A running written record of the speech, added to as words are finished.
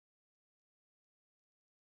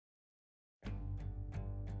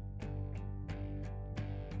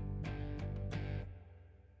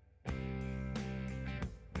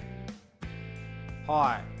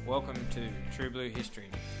Hi, welcome to True Blue History.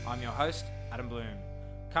 I'm your host, Adam Blum.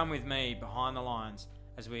 Come with me behind the lines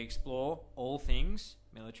as we explore all things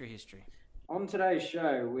military history. On today's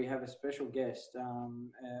show, we have a special guest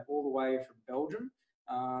all the way from Belgium.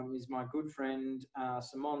 Is my good friend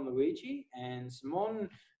Simon Louagie, and Simon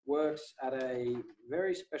works at a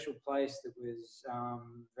very special place that was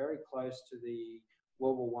very close to the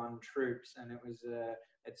World War One troops, and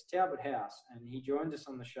it's Talbot House. And he joined us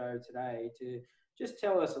on the show today to just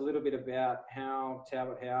tell us a little bit about how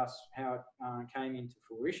Talbot House came into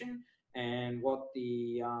fruition, and what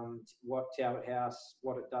Talbot House,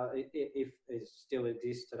 what it does, if it still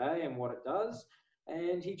exists today, and what it does.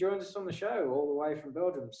 And he joins us on the show all the way from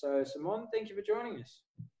Belgium. So, Simon, thank you for joining us.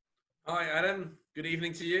 Hi, Adam. Good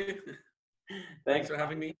evening to you. Thanks for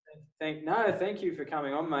having me. Thank you for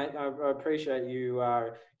coming on, mate. I appreciate you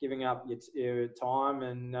giving up your time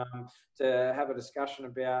and to have a discussion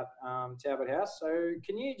about Talbot House. So,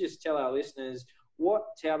 can you just tell our listeners what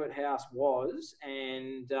Talbot House was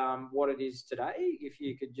and what it is today? If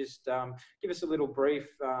you could just give us a little brief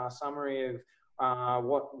summary of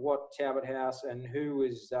what Talbot House and who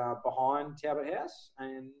was behind Talbot House.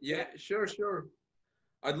 And yeah, sure.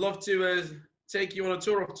 I'd love to take you on a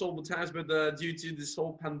tour of Talbot House, but due to this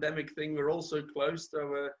whole pandemic thing, we're also closed.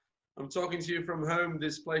 So I'm talking to you from home.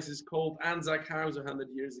 This place is called Anzac House 100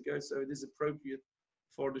 years ago, so it is appropriate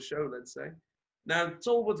for the show, let's say. Now,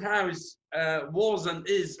 Talbot House was and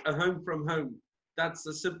is a home from home. That's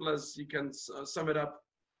as simple as you can sum it up.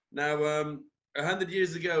 Now, 100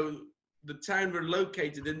 years ago, the town we're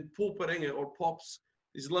located in, Poperinge, or Pops,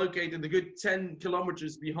 is located a good 10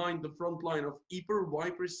 kilometers behind the front line of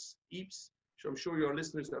Ypres, which I'm sure your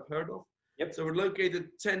listeners have heard of. Yep. So we're located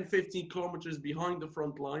 10, 15 kilometers behind the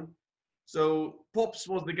front line. So Pops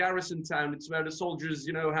was the garrison town. It's where the soldiers,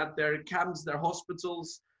 had their camps, their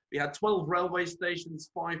hospitals. We had 12 railway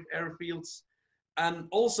stations, 5 airfields. And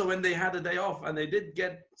also when they had a day off, and they did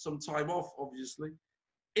get some time off, obviously,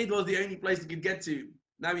 it was the only place they could get to.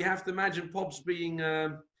 Now you have to imagine Pops being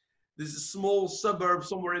this small suburb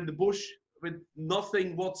somewhere in the bush with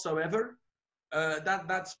nothing whatsoever.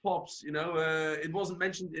 That's Pops, It wasn't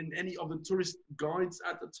mentioned in any of the tourist guides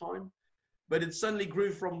at the time, but it suddenly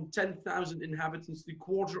grew from 10,000 inhabitants to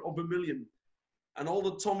 250,000. And all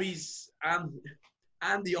the Tommies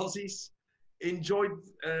and the Aussies enjoyed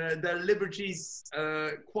their liberties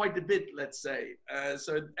quite a bit, let's say.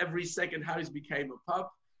 So every second house became a pub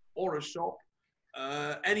or a shop.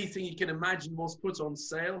 Anything you can imagine was put on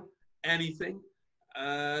sale, anything.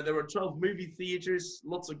 There were 12 movie theaters,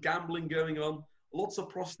 lots of gambling going on, lots of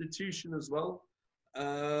prostitution as well.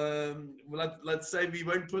 Let's say we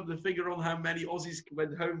won't put the figure on how many Aussies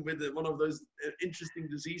went home with one of those interesting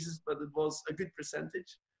diseases, but it was a good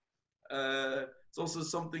percentage. It's also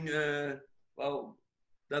something, that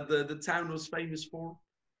the town was famous for.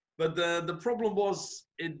 But the problem was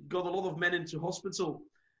it got a lot of men into hospital,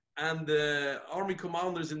 and the army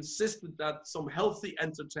commanders insisted that some healthy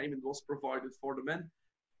entertainment was provided for the men.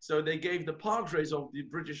 So they gave the padres of the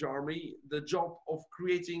British Army the job of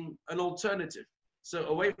creating an alternative. So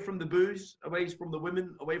away from the booze, away from the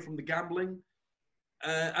women, away from the gambling,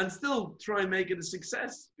 and still try and make it a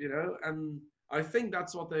success, And I think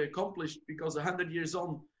that's what they accomplished, because 100 years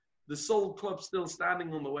on, the sole club still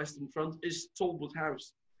standing on the Western Front is Talbot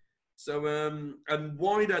House. So, and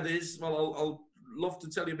why that is, well, I'll love to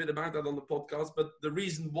tell you a bit about that on the podcast, but the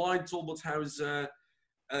reason why Talbot House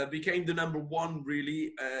became the number one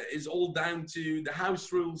really is all down to the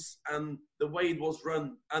house rules and the way it was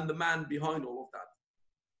run and the man behind all of that.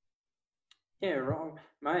 Yeah, right,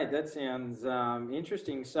 mate. That sounds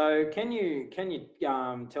interesting. So, can you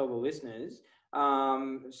tell the listeners?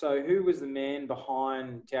 So, who was the man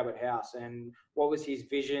behind Talbot House, and what was his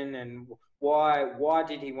vision, and why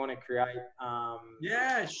did he want to create?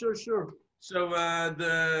 Yeah, sure. So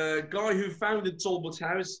the guy who founded Talbot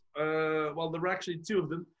House, there were actually two of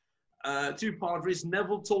them, two padres,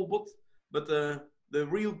 Neville Talbot, but the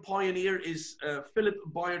real pioneer is Philip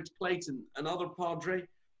Clayton, another padre,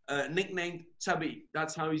 nicknamed Tubby.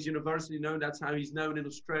 That's how he's universally known. That's how he's known in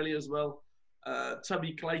Australia as well,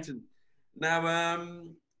 Tubby Clayton. Now,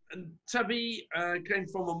 Tubby came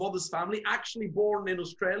from a modest family, actually born in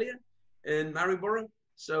Australia, in Maryborough.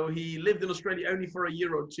 So he lived in Australia only for a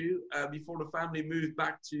year or two before the family moved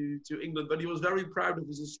back to England. But he was very proud of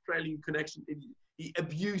his Australian connection. He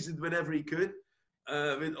abused it whenever he could,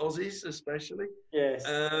 with Aussies especially. Yes.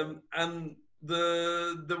 And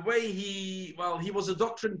the way he was a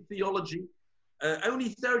doctor in theology. Only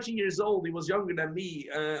 30 years old. He was younger than me.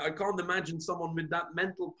 I can't imagine someone with that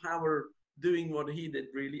mental power doing what he did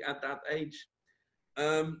really at that age.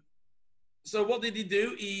 So what did he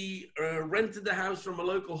do? He rented the house from a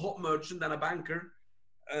local hop merchant and a banker.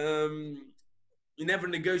 He never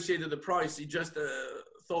negotiated the price. He just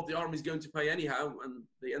thought the army's going to pay anyhow, and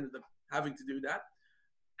they ended up having to do that.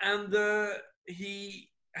 And he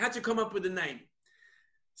had to come up with a name.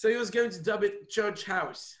 So he was going to dub it Church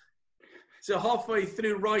House. So halfway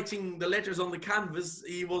through writing the letters on the canvas,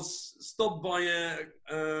 he was stopped by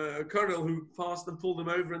a colonel who passed and pulled him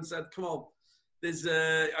over and said, "Come on,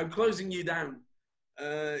 I'm closing you down.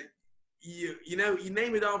 You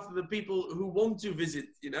name it after the people who want to visit,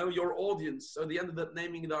 your audience." So they ended up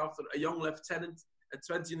naming it after a young lieutenant, a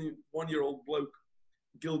 21-year-old bloke,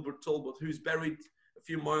 Gilbert Talbot, who's buried a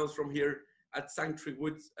few miles from here at Sanctuary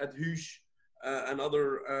Wood at Hoosh,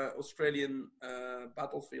 another Australian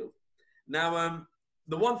battlefield. Now,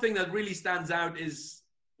 the one thing that really stands out is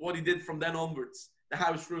what he did from then onwards, the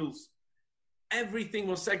house rules. Everything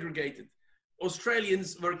was segregated.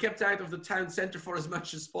 Australians were kept out of the town centre for as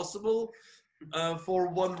much as possible, for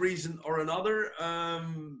one reason or another.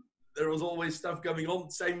 There was always stuff going on,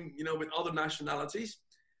 same, with other nationalities.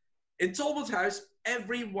 In Talbot House,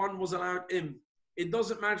 everyone was allowed in. It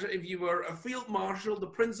doesn't matter if you were a field marshal, the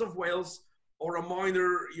Prince of Wales, or a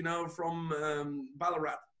miner, from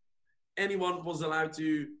Ballarat. Anyone was allowed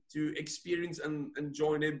to experience and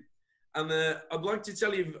join in. And I'd like to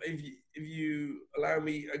tell you, if you allow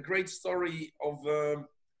me, a great story of a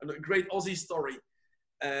great Aussie story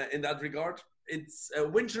in that regard. It's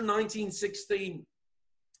winter 1916,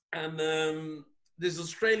 and this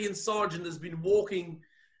Australian sergeant has been walking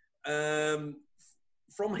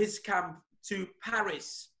from his camp to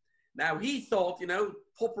Paris. Now he thought,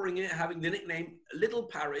 poppering it, having the nickname Little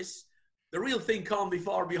Paris, the real thing can't be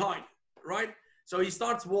far behind, right? So he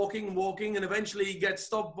starts walking, and eventually he gets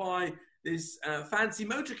stopped by this fancy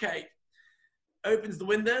motorcade. Opens the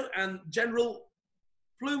window, and General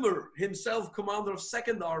Plumer himself, commander of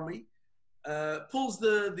 2nd Army, pulls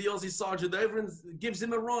the Aussie sergeant over and gives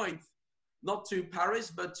him a ride, not to Paris,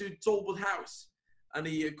 but to Talbot House. And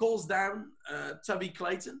he calls down Tubby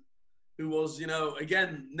Clayton, who was,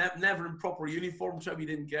 again, never in proper uniform. Tubby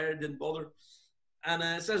didn't care, didn't bother.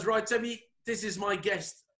 And says, "Right, Tubby, this is my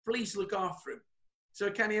guest. Please look after him." So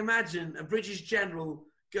can you imagine a British general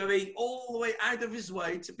going all the way out of his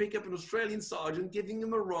way to pick up an Australian sergeant, giving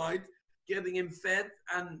him a ride, getting him fed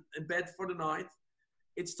and in bed for the night?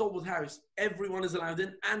 It's Talbot House. Everyone is allowed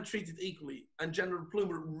in and treated equally. And General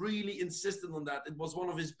Plumer really insisted on that. It was one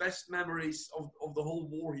of his best memories of the whole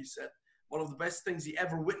war, he said. One of the best things he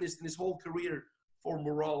ever witnessed in his whole career for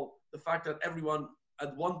morale. The fact that everyone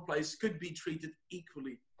at one place could be treated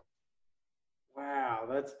equally. Wow,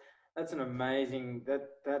 that's an amazing.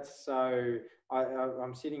 That's so.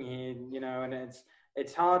 I'm sitting here, and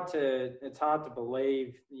it's hard to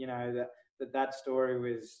believe, that story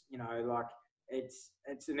was, like it's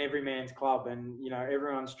an every man's club, and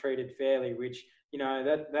everyone's treated fairly, which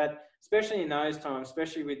that especially in those times,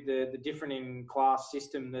 especially with the different in class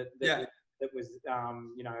system that was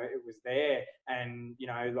it was there, and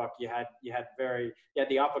like you had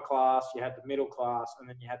the upper class, you had the middle class, and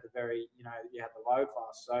then you had the you had the low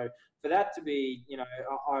class. So for that to be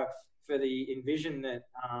for the envision that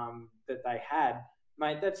that they had,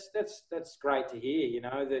 mate, that's great to hear.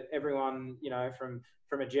 That everyone,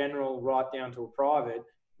 from a general right down to a private,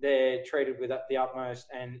 they're treated with the utmost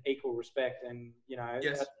and equal respect, and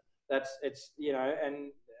yes.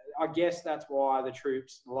 And I guess that's why the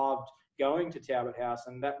troops loved going to Talbot House,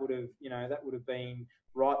 and that would have been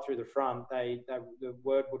right through the front. The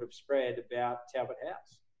word would have spread about Talbot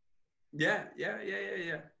House. Yeah.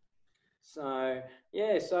 So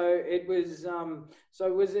it was.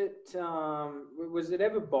 So was it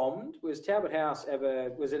ever bombed? Was Talbot House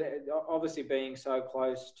ever? Was it obviously being so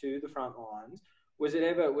close to the front lines? Was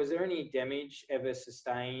there any damage ever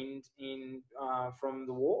sustained from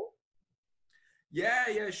the war?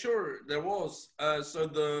 Yeah, sure, there was. So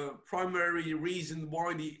the primary reason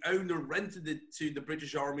why the owner rented it to the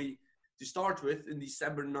British Army to start with in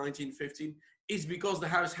December 1915 is because the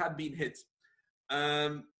house had been hit.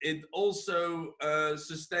 It also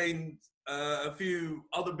sustained a few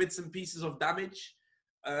other bits and pieces of damage.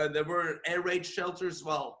 There were air raid shelters,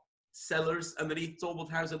 cellars underneath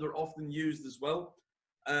Talbot House that were often used as well.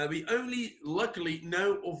 We only luckily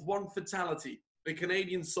know of one fatality. A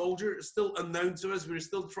Canadian soldier, still unknown to us. We're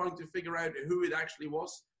still trying to figure out who it actually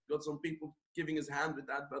was. Got some people giving us a hand with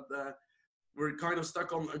that, but we're kind of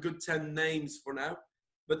stuck on a good 10 names for now.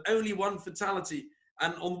 But only one fatality.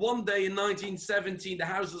 And on one day in 1917, the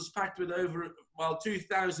house was packed with over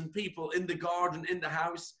 2,000 people in the garden, in the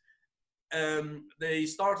house. They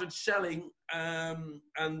started shelling, and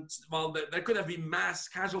there could have been mass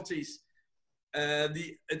casualties.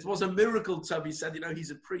 it was a miracle. Tubby said,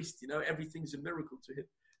 he's a priest. Everything's a miracle to him.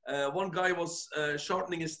 One guy was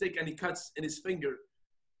sharpening a stick and he cuts in his finger.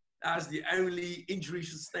 That's the only injury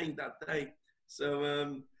sustained that day.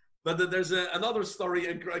 So, but there's another story,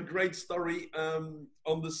 a great story.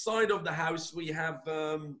 On the side of the house, we have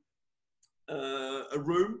a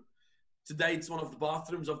room. Today, it's one of the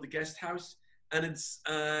bathrooms of the guest house, and it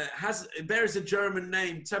bears a German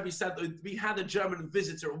name. Tubby said we had a German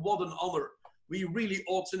visitor. What an honor! We really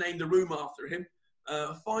ought to name the room after him.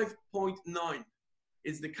 5.9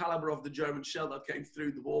 is the caliber of the German shell that came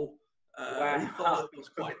through the wall. Wow. He thought it was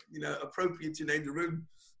quite, appropriate to name the room.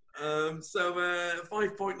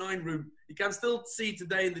 5.9 room. You can still see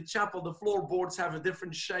today in the chapel, the floorboards have a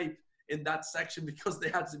different shape in that section because they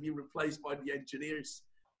had to be replaced by the engineers.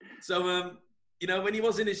 So, when he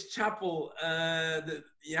was in his chapel,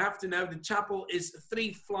 you have to know the chapel is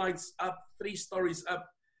 3 flights up, 3 stories up.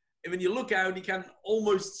 And when you look out, you can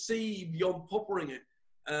almost see beyond Popperinge.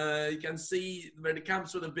 You can see where the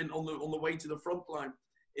camps would have been on the way to the front line.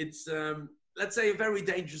 It's, let's say, a very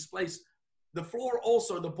dangerous place. The floor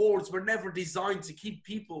also, the boards were never designed to keep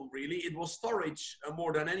people, really. It was storage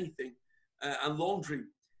more than anything, and laundry.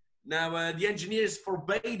 Now, the engineers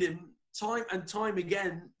forbade him time and time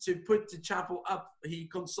again to put the chapel up. He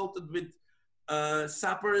consulted with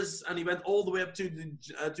sappers, and he went all the way up to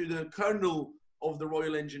the colonel of the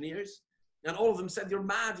Royal Engineers. And all of them said, "You're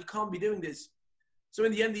mad, you can't be doing this." So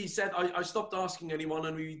in the end, he said, I stopped asking anyone,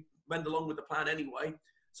 and we went along with the plan anyway.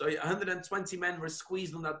 So 120 men were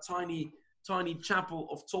squeezed on that tiny chapel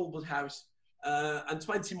of Talbot House, and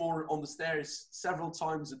 20 more on the stairs several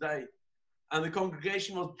times a day. And the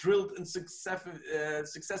congregation was drilled in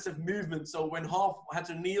successive movements. So when half had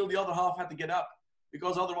to kneel, the other half had to get up,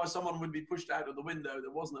 because otherwise someone would be pushed out of the window.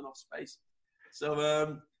 There wasn't enough space.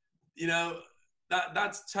 So,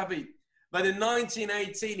 that's Tubby. But in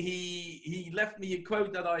 1918, he left me a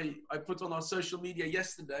quote that I put on our social media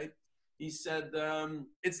yesterday. He said,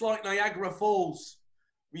 "It's like Niagara Falls.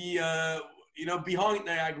 We, behind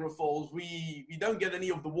Niagara Falls, we don't get any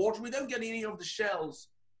of the water. We don't get any of the shells,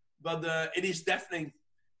 but it is deafening."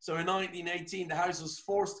 So in 1918, the house was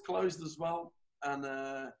forced closed as well, and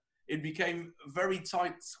it became a very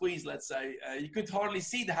tight squeeze, let's say. You could hardly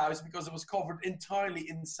see the house because it was covered entirely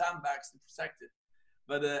in sandbags to protect it.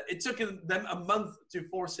 But it took them a month to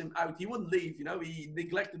force him out. He wouldn't leave, he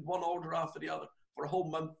neglected one order after the other for a whole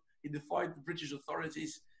month. He defied the British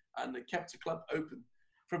authorities and kept the club open.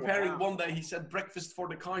 Preparing one day, he said, breakfast for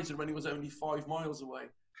the Kaiser when he was only 5 miles away.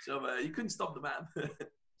 So you couldn't stop the man.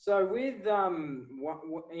 So with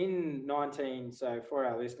in 19, so for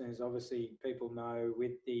our listeners, obviously people know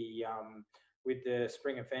with the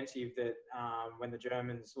spring offensive that when the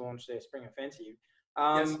Germans launched their spring offensive,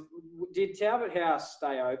 Yes. Did Talbot House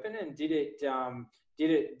stay open, and did it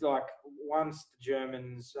like once the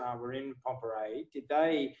Germans were in Pompeii, did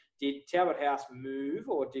Talbot House move,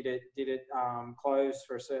 or did it close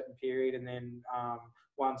for a certain period, and then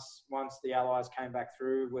once the Allies came back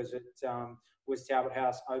through, was Talbot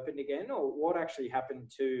House opened again, or what actually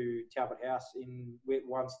happened to Talbot House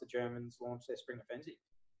once the Germans launched their spring offensive?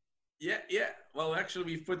 Yeah. Well, actually,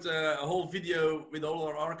 we've put a whole video with all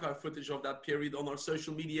our archive footage of that period on our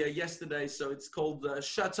social media yesterday. So it's called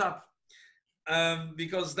Shut Up,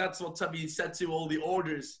 because that's what Tubby said to all the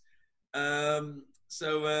orders. They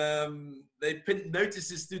pinned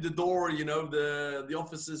notices to the door, the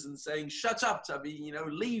officers, and saying, "Shut up, Tubby,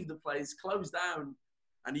 leave the place, close down."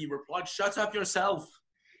 And he replied, "Shut up yourself."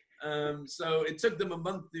 So it took them a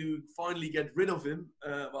month to finally get rid of him.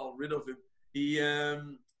 He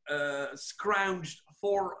scrounged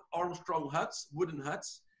 4 Armstrong huts, wooden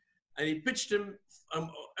huts, and he pitched them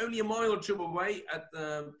only a mile or 2 away at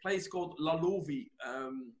a place called La Louve,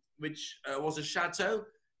 which was a chateau.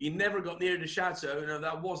 He never got near the chateau.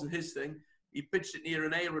 That wasn't his thing. He pitched it near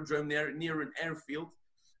an aerodrome near an airfield,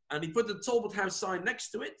 and he put the Talbot House sign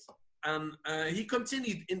next to it. And he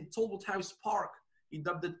continued in Talbot House Park. He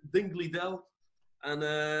dubbed it Dingley Dell, and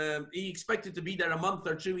he expected to be there a month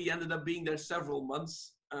or 2. He ended up being there several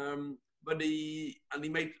months. But he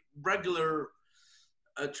made regular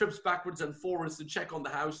trips backwards and forwards to check on the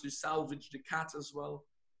house, to salvage the cat as well.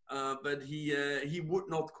 But he would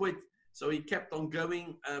not quit. So he kept on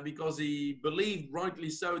going because he believed, rightly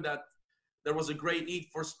so, that there was a great need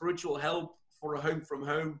for spiritual help, for a home from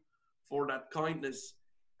home, for that kindness.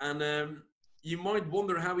 And you might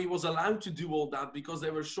wonder how he was allowed to do all that, because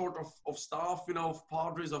they were short of staff, of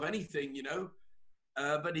padres, of anything,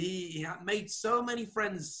 But he had made so many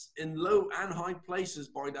friends in low and high places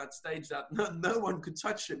by that stage that no one could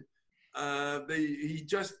touch him. He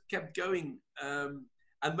just kept going.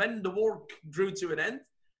 And when the war drew to an end,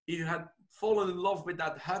 he had fallen in love with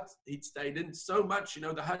that hut he'd stayed in so much. You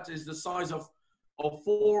know, the hut is the size of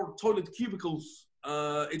 4 toilet cubicles.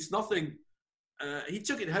 It's nothing. He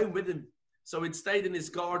took it home with him. So it stayed in his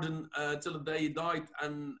garden till the day he died.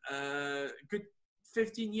 And good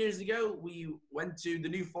 15 years ago, we went to the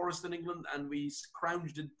New Forest in England and we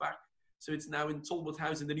scrounged it back. So it's now in Talbot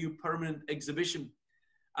House in the new permanent exhibition.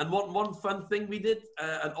 And one fun thing we did,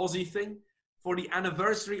 an Aussie thing, for the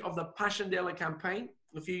anniversary of the Passchendaele campaign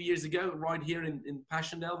a few years ago, right here in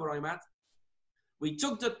Passchendaele, where I'm at. We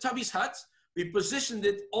took the Tubby's hut, we positioned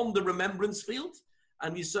it on the remembrance field,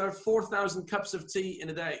 and we served 4,000 cups of tea in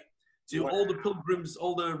a day to all the pilgrims,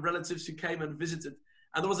 all the relatives who came and visited.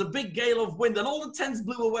 And there was a big gale of wind and all the tents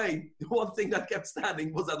blew away. The one thing that kept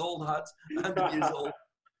standing was that old hut, 100 years old.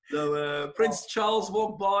 So Prince Charles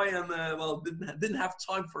walked by and, well, didn't have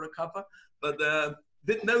time for a cuppa, but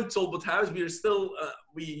didn't know Talbot House. We are still,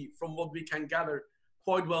 from what we can gather,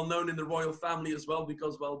 quite well known in the royal family as well,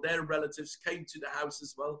 because, well, their relatives came to the house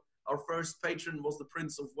as well. Our first patron was the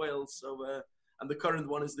Prince of Wales, so and the current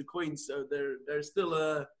one is the Queen. So they're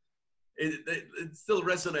still, it still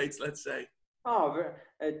resonates, let's say. Oh,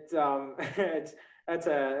 it's a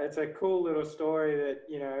cool little story that,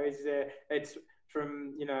 you know, is it's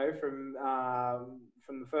from, you know, from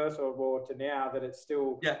the First World War to now, that it's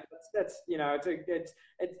still, that's you know, it's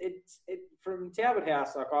from Talbot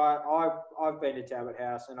House. Like I've been to Talbot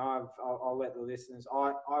House, and I'll let the listeners.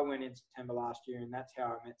 I went in September last year, and that's how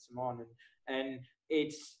I met Simon. And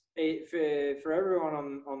it's for everyone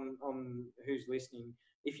on who's listening,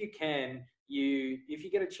 if you can. If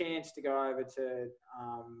you get a chance to go over to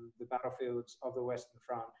the battlefields of the Western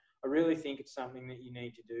Front, I really think it's something that you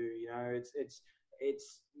need to do. You know,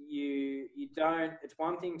 it's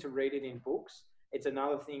one thing to read it in books. It's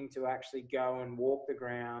another thing to actually go and walk the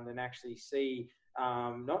ground and actually see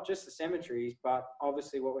not just the cemeteries, but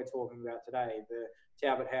obviously what we're talking about today, the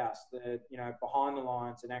Talbot House, you know, behind the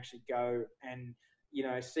lines, and actually go and, you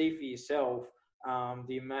know, see for yourself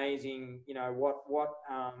the amazing, you know, what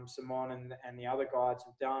Simon and the other guides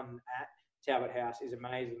have done at Talbot House is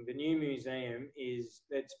amazing. The new museum it's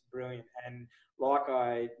brilliant, and like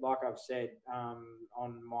I've said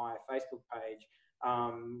on my Facebook page,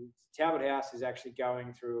 Talbot House is actually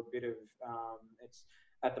going through a bit of it's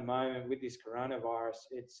at the moment with this coronavirus,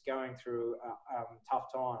 it's going through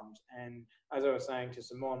tough times. And as I was saying to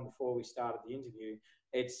Simon before we started the interview,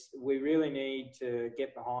 we really need to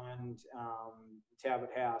get behind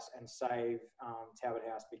Talbot House and save Talbot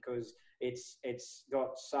House, because it's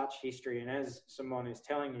got such history. And as Simon is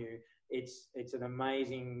telling you, it's an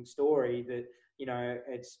amazing story that, you know,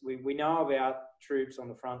 we know about troops on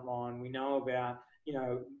the front line. We know about, you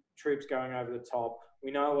know, troops going over the top.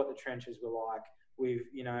 We know what the trenches were like. We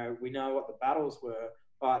know what the battles were.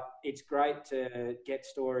 But it's great to get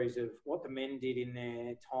stories of what the men did in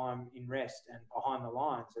their time in rest and behind the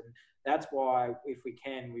lines. And that's why, if we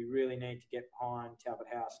can, we really need to get behind Talbot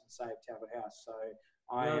House and save Talbot House. So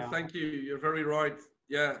thank you. You're very right.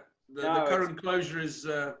 Yeah, the current closure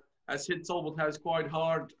has hit Talbot House quite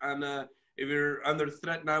hard, and we're under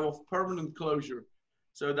threat now of permanent closure.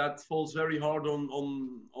 So that falls very hard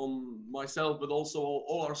on myself, but also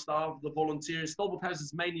all our staff, the volunteers. Talbot House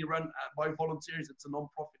is mainly run by volunteers. It's a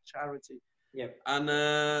non-profit charity. Yep. And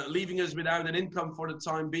leaving us without an income for the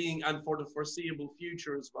time being and for the foreseeable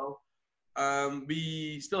future as well.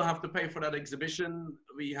 We still have to pay for that exhibition.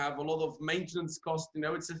 We have a lot of maintenance costs. You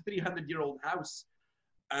know, it's a 300-year-old house.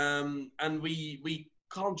 And we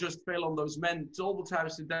can't just fail on those men. Talbot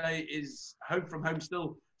House today is home from home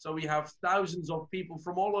still. So we have thousands of people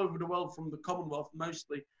from all over the world, from the Commonwealth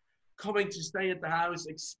mostly, coming to stay at the house,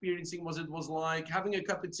 experiencing what it was like, having a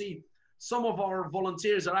cup of tea. Some of our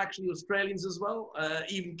volunteers are actually Australians as well,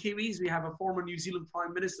 even Kiwis. We have a former New Zealand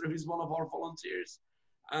Prime Minister who's one of our volunteers.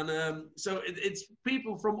 And so it's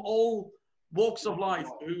people from all walks of life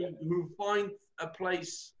who find a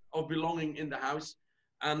place of belonging in the house.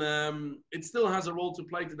 And it still has a role to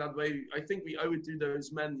play to that way. I think we owe it to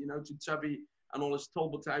those men, you know, to Tubby and all his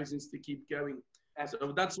Talbot Houses to keep going.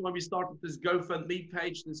 So that's why we started this GoFundMe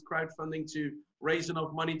page, this crowdfunding, to raise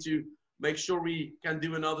enough money to make sure we can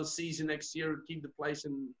do another season next year, keep the place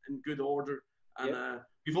in good order. And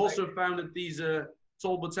we've also founded these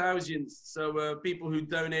Talbot Housians, so people who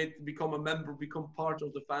donate, become a member, become part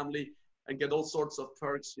of the family, and get all sorts of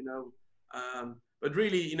perks, you know. But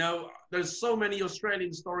really, you know, there's so many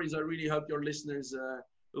Australian stories. I really hope your listeners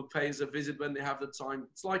will pay us a visit when they have the time.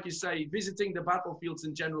 It's like you say, visiting the battlefields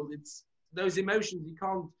in general. It's those emotions you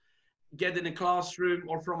can't get in a classroom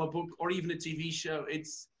or from a book or even a TV show.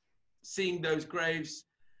 It's seeing those graves,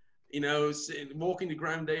 walking the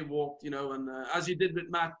ground they walked, and as you did with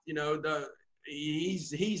Matt,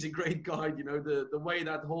 he's a great guide. The way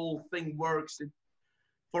that whole thing works.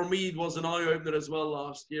 For me, it was an eye-opener as well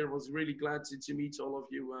last year. I was really glad to meet all of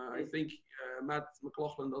you. I think Matt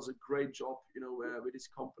McLaughlin does a great job, with his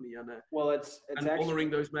company and it's and actually, honouring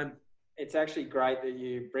those men. It's actually great that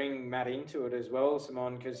you bring Matt into it as well,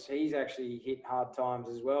 Simon, because he's actually hit hard times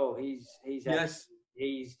as well. He's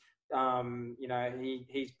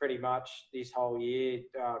pretty much this whole year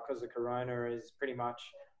because of Corona has pretty much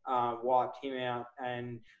wiped him out.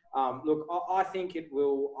 And look, I think it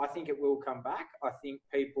will. I think it will come back. I think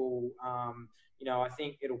people, I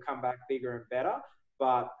think it'll come back bigger and better.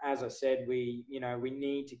 But as I said, we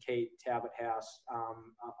need to keep Talbot House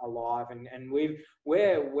alive, and we've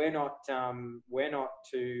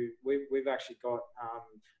actually got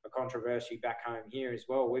a controversy back home here as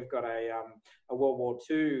well. We've got a World War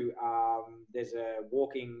II. There's a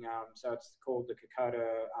walking, so it's called the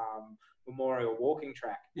Kokoda Memorial Walking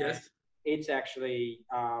Track. Yes. It's actually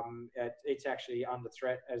under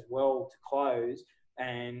threat as well to close,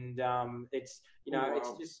 and it's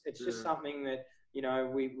just something that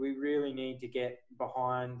we really need to get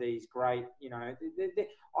behind these great,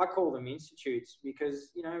 I call them institutes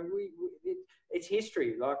because it's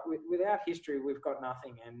history. Like without history, we've got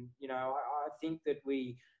nothing, and I think that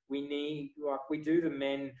we need, like we do the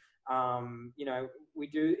men. We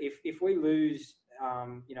do if we lose.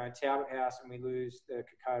 Talbot House and we lose the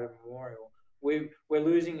Kokoda Memorial, we're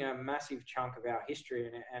losing a massive chunk of our history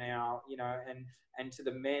and our and to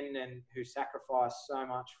the men and who sacrificed so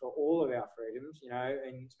much for all of our freedoms,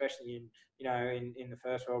 and especially in the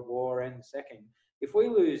First World War and the Second. If we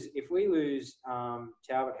lose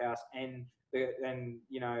Talbot House and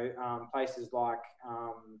places like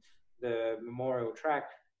the Memorial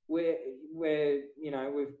Tract, we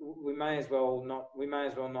may as well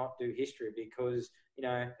not do history because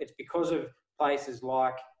it's because of places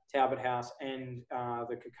like Talbot House and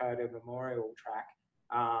the Kokoda Memorial Track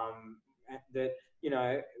that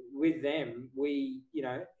with them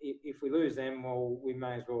if we lose them, well, we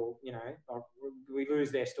may as well we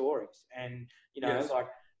lose their stories and Yes.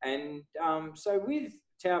 So with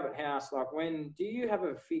Talbot House, when do you have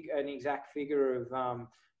an exact figure of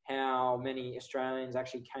how many Australians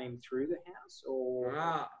actually came through the house? Or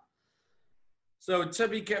So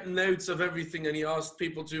Tubby kept notes of everything, and he asked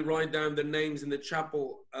people to write down their names in the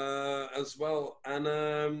chapel as well.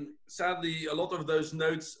 And sadly, a lot of those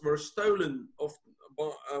notes were stolen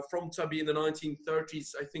from Tubby in the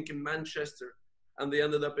 1930s, I think in Manchester, and they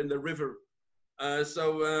ended up in the river.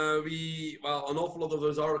 So an awful lot of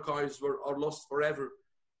those archives are lost forever.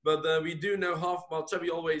 But we do know Tubby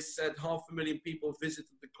always said 500,000 people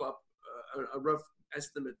visited the club, a rough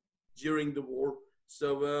estimate, during the war.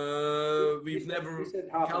 So we've never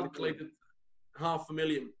calculated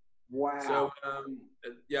 500,000. Wow. So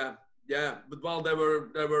yeah. But while there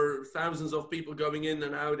were thousands of people going in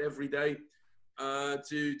and out every day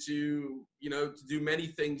to do many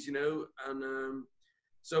things, and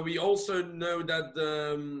so we also know that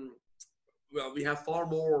we have far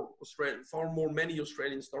more many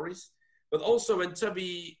Australian stories. But also when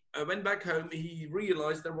Tubby went back home, he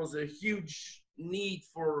realized there was a huge need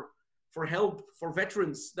for help for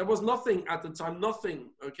veterans. There was nothing at the time,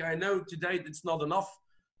 nothing. Okay, I know today it's not enough,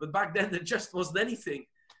 but back then there just wasn't anything.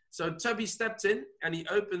 So Tubby stepped in and he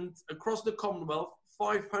opened across the Commonwealth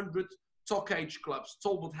 500 Talk Age clubs,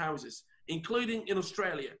 Talbot houses, including in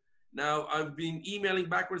Australia. Now, I've been emailing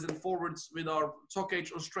backwards and forwards with our Talk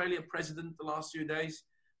Age Australia president the last few days,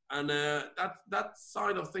 and that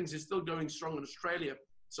side of things is still going strong in Australia.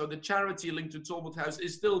 So the charity linked to Talbot House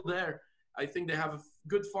is still there. I think they have a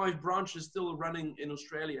good 5 branches still running in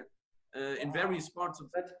Australia, in various parts of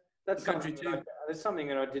the country too. That's something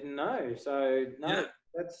that I didn't know. So no,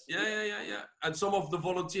 yeah. And some of the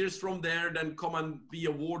volunteers from there then come and be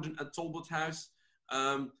a warden at Talbot House.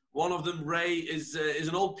 One of them, Ray, is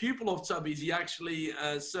an old pupil of Tubby's. He actually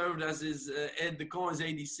served as his aide de camp, his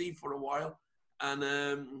ADC for a while, and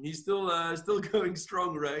he's still going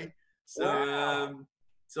strong, Ray. So wow.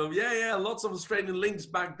 So lots of Australian links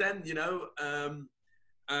back then,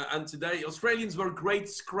 and today Australians were great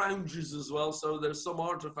scroungers as well. So there's some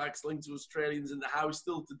artifacts linked to Australians in the house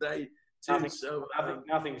still today too.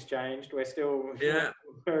 Nothing's changed. We're still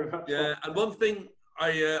very much. Yeah. And one thing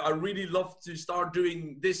I really love to start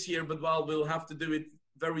doing this year, but we'll have to do it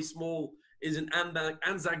very small, is an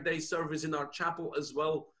Anzac Day service in our chapel as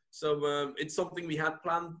well. So it's something we had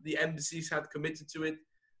planned. The embassies had committed to it,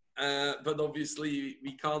 but obviously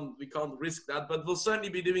we can't risk that. But we'll certainly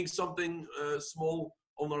be doing something small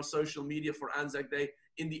on our social media for Anzac Day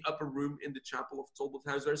in the upper room in the chapel of Talbot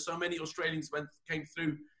House. There's so many Australians came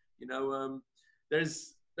through.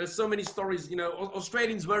 There's so many stories.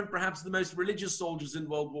 Australians weren't perhaps the most religious soldiers in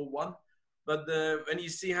World War One, but when you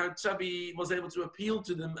see how Tubby was able to appeal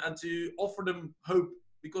to them and to offer them hope,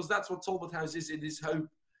 because that's what Talbot House is. It is hope.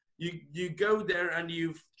 You go there and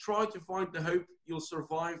you try to find the hope. You'll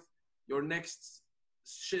survive your next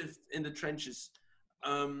shift in the trenches.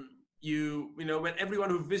 When everyone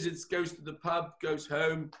who visits goes to the pub, goes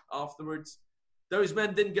home afterwards, those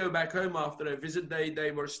men didn't go back home after a visit.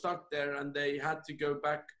 They were stuck there and they had to go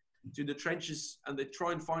back to the trenches, and they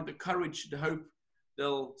try and find the courage, the hope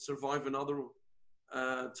they'll survive another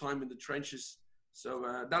time in the trenches.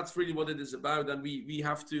 So that's really what it is about, and we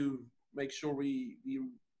have to make sure we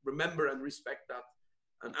remember and respect that.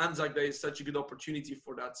 And Anzac Day is such a good opportunity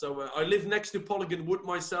for that. So I live next to Polygon Wood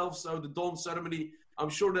myself, so the dawn ceremony, I'm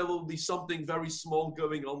sure there will be something very small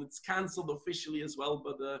going on. It's cancelled officially as well,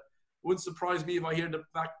 but it wouldn't surprise me if I hear the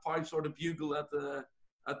bagpipes or the bugle at the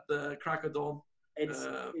crack of dawn.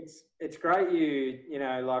 It's great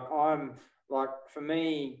for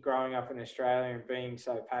me, growing up in Australia and being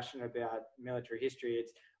so passionate about military history,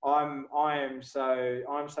 I am so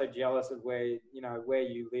jealous of where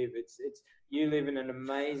you live. You live in an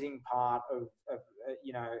amazing part of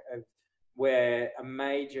where a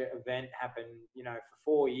major event happened, for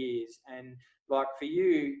 4 years. And like for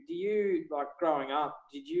you, do you, like growing up,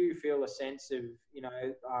 did you feel a sense of,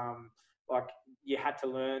 like you had to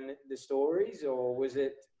learn the stories, or was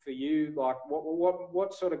it for you, like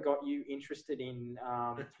what sort of got you interested in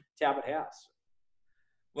Talbot House?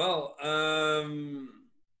 Well,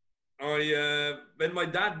 when my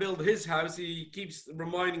dad built his house, he keeps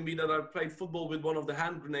reminding me that I played football with one of the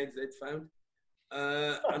hand grenades they'd found.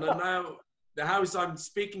 And now the house I'm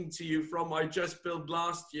speaking to you from, I just built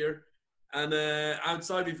last year. And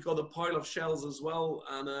outside we've got a pile of shells as well.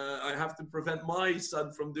 And I have to prevent my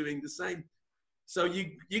son from doing the same. So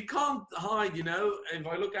you can't hide, If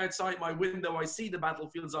I look outside my window, I see the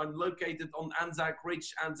battlefields. I'm located on Anzac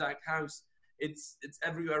Ridge, Anzac House. It's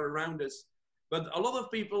everywhere around us. But a lot of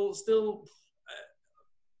people still,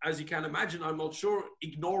 as you can imagine, I'm not sure,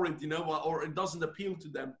 ignore it, or it doesn't appeal to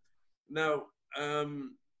them. Now,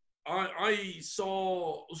 I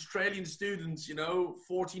saw Australian students,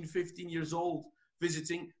 14, 15 years old,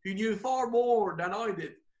 visiting, who knew far more than I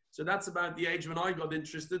did. So that's about the age when I got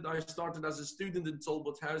interested. I started as a student in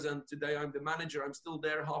Talbot House, and today I'm the manager. I'm still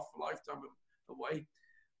there half a lifetime away.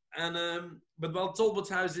 And but Talbot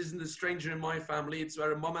House isn't a stranger in my family. It's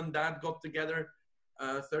where mum and dad got together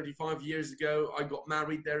 35 years ago. I got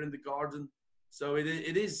married there in the garden. So it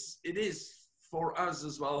is for us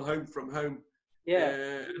as well, home from home.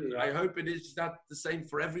 Yeah. I hope it is the same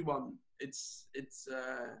for everyone. It's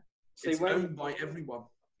owned by everyone.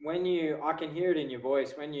 I can hear it in your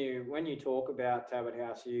voice when you talk about Talbot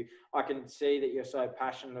House. I can see that you're so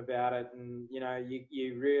passionate about it, and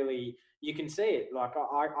you really, you can see it. Like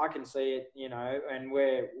I can see it, and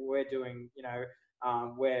we're doing,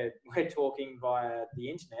 we're talking via the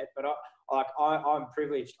internet, but I'm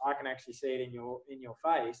privileged. I can actually see it in your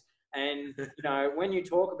face. And when you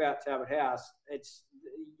talk about Talbot House, it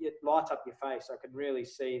lights up your face. I can really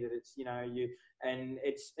see that it's and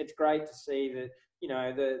it's great to see that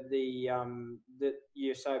that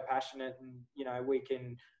you're so passionate, and we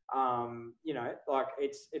can like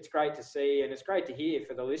it's great to see, and it's great to hear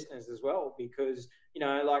for the listeners as well, because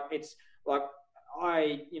it's like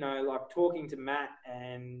I like talking to Matt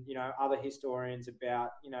and other historians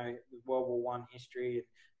about World War One history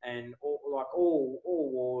and all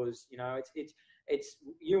wars. It's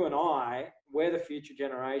you and I. We're the future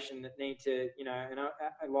generation that need to and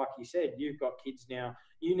like you said, you've got kids now.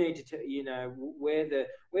 You need to we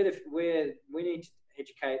need to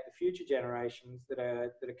educate the future generations that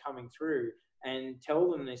are coming through and tell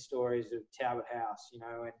them these stories of Talbot House,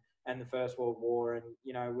 and the First World War,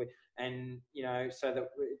 and so that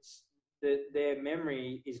their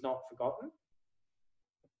memory is not forgotten.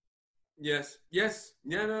 Yes.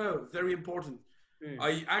 No, very important.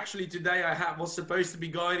 I actually today was supposed to be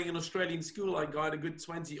guiding an Australian school. I guide a good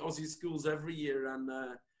 20 Aussie schools every year, and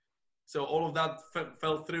so all of that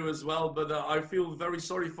fell through as well. But I feel very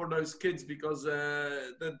sorry for those kids, because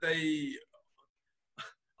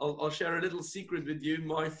I'll share a little secret with you.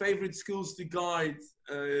 My favorite schools to guide,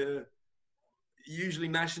 usually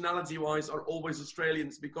nationality-wise, are always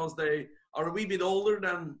Australians, because they are a wee bit older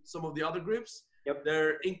than some of the other groups. Yep.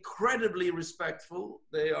 They're incredibly respectful.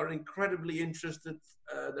 They are incredibly interested.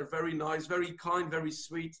 They're very nice, very kind, very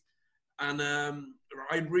sweet. And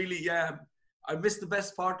I really, I missed the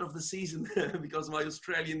best part of the season because my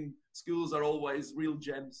Australian schools are always real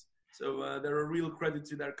gems. So they're a real credit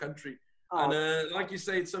to their country. Oh. And like you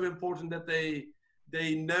say, it's so important that they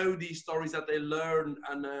know these stories, that they learn.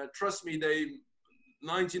 And trust me,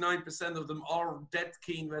 99% of them are dead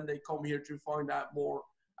keen when they come here to find out more.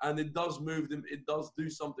 And it does move them. It does do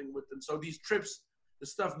something with them. So these trips, the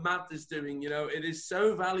stuff Matt is doing, it is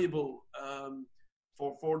so valuable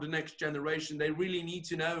for the next generation. They really need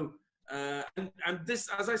to know. And this,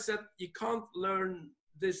 as I said, you can't learn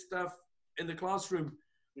this stuff in the classroom.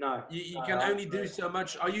 No. You can only do so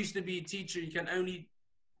much. I used to be a teacher. You can only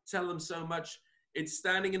tell them so much. It's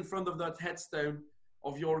standing in front of that headstone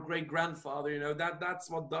of your great-grandfather, that's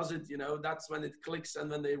what does it, that's when it clicks, and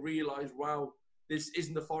when they realize, wow, this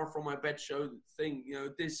isn't a far from my bed show thing,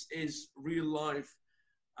 this is real life.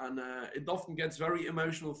 And it often gets very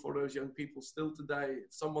emotional for those young people still today.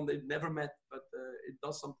 It's someone they've never met, but it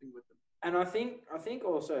does something with them. And I think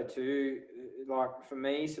also too, like for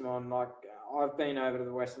me, Simon, like I've been over to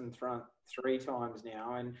the Western Front 3 times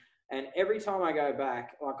now, and every time I go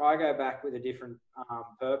back, like I go back with a different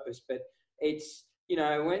purpose. But it's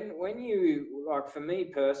when you, like for me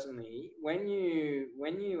personally, when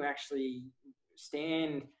you actually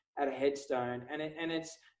stand at a headstone, and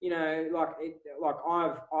it's I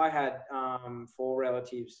had 4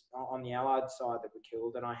 relatives on the Allied side that were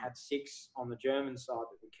killed, and I had 6 on the German side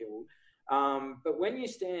that were killed. But when you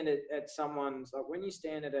stand at someone's, like when you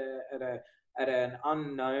stand at an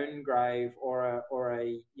unknown grave or a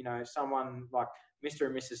someone like Mr.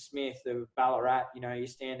 and Mrs. Smith of Ballarat, you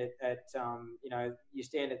stand you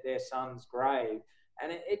stand at their son's grave,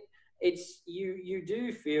 and it's you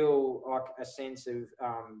do feel like a sense of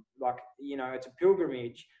it's a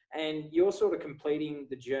pilgrimage, and you're sort of completing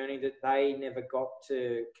the journey that they never got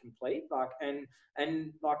to complete. And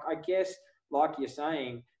I guess, like you're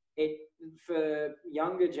saying, it for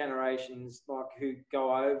younger generations who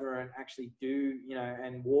go over and actually do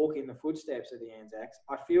and walk in the footsteps of the Anzacs,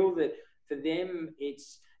 I feel that for them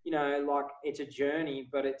it's it's a journey,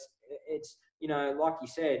 but it's like you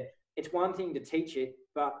said, it's one thing to teach it,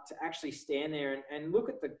 but to actually stand there and look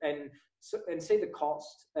at and see the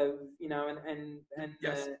cost of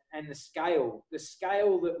Yes. and the scale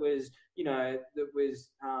that was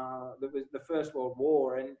the First World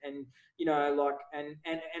War, and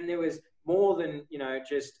there was more than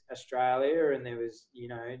just Australia, and there was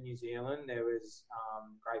New Zealand, there was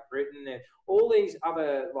Great Britain, there all these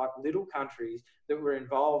other little countries that were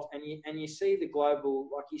involved, and you see the global,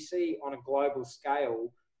 you see on a global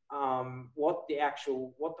scale what the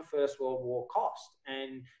First World War cost,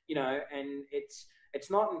 and it's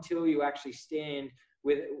not until you actually stand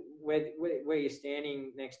where you're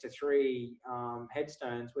standing next to 3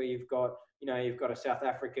 headstones where you've got a South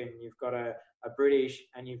African, you've got a British,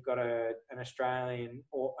 and you've got an Australian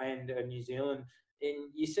and a New Zealand,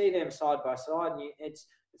 and you see them side by side, and it's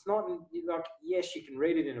not yes, you can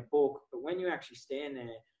read it in a book, but when you actually stand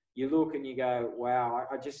there, you look and you go, wow,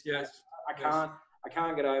 I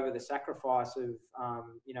can't get over the sacrifice of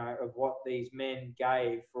of what these men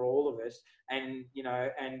gave for all of us, and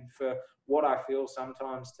for what I feel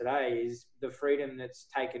sometimes today is the freedom that's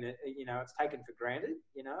taken it's taken for granted,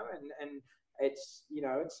 and it's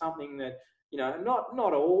it's something that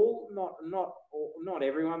not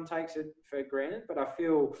everyone takes it for granted, but I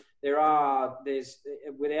feel there's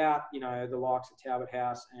without the likes of Talbot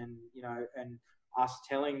House and us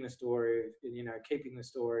telling the story of keeping the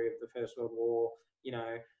story of the First World War,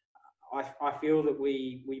 I feel that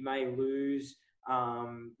we may lose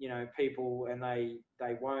people, and they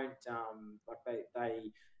won't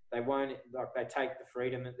they take the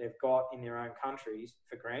freedom that they've got in their own countries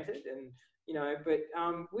for granted, and but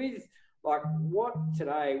with what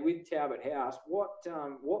today with Talbot House, what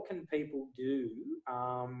can people do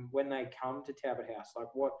when they come to Talbot House?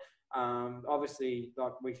 What obviously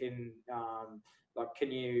we can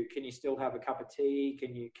can you still have a cup of tea?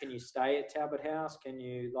 Can you stay at Talbot House? Can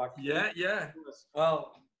you Yeah.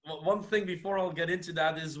 Well, one thing before I'll get into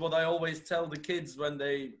that is what I always tell the kids when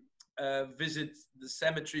they visit the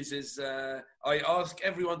cemeteries is I ask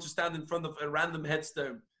everyone to stand in front of a random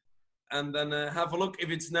headstone and then have a look if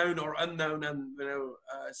it's known or unknown, and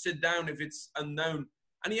sit down if it's unknown.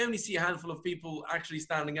 And you only see a handful of people actually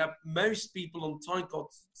standing up. Most people on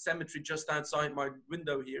Tynecott Cemetery, just outside my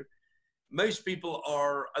window here, most people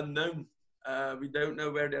are unknown. We don't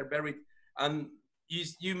know where they're buried. And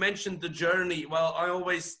you mentioned the journey. Well, I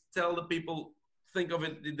always tell the people, think of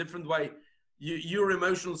it a different way. You're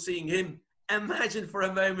emotional seeing him. Imagine for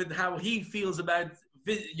a moment how he feels about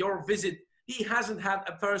your visit. He hasn't had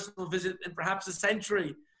a personal visit in perhaps a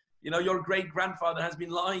century. You know, your great-grandfather has been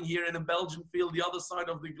lying here in a Belgian field, the other side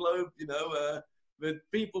of the globe, you know, with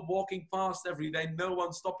people walking past every day, no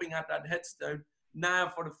one stopping at that headstone. Now,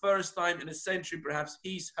 for the first time in a century, perhaps,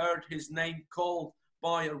 he's heard his name called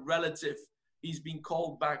by a relative. He's been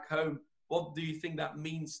called back home. What do you think that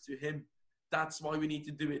means to him? That's why we need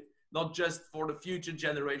to do it. Not just for the future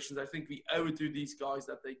generations. I think we owe it to these guys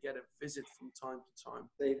that they get a visit from time to time.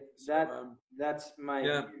 That's mate.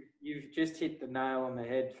 Yeah. You've just hit the nail on the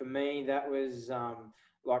head. For me, that was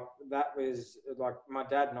like my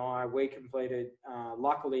dad and I. We completed.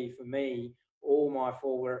 Luckily for me, all my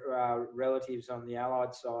four relatives on the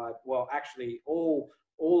Allied side. Well, actually, all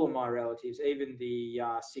of my relatives, even the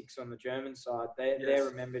 6 on the German side, they're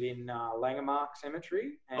remembered in Langemark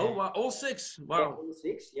Cemetery. And wow. All 6? Wow. Yeah, all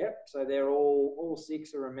 6, yep. So they're all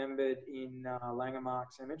 6 are remembered in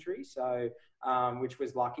Langemark Cemetery, so which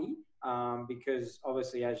was lucky because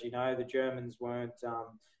obviously, as you know, the Germans weren't,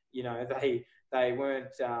 they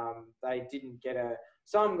weren't, they didn't get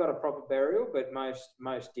some got a proper burial, but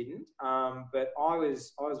most didn't. But I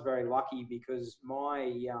was very lucky because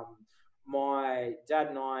my dad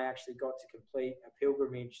and I actually got to complete a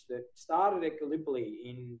pilgrimage that started at Gallipoli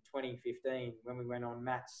in 2015 when we went on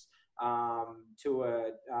Matt's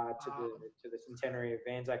tour to the centenary of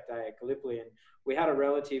Anzac Day at Gallipoli, and we had a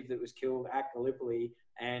relative that was killed at Gallipoli,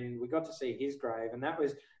 and we got to see his grave, and that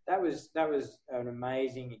was an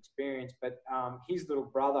amazing experience. But his little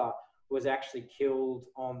brother was actually killed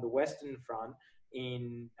on the Western Front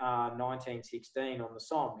in 1916 on the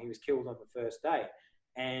Somme. He was killed on the first day.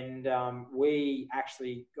 And we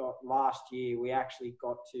actually got to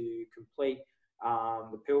complete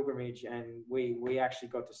the pilgrimage, and we actually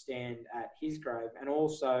got to stand at his grave, and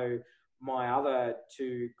also my other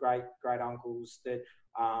 2 great uncles that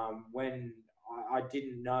when I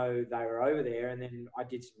didn't know they were over there, and then I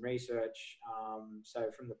did some research.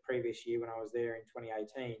 So from the previous year when I was there in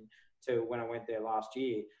 2018 to when I went there last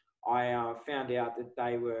year, I found out that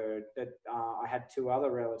I had 2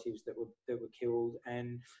 other relatives that were killed,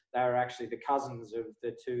 and they were actually the cousins of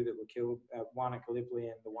the 2 that were killed. One at Gallipoli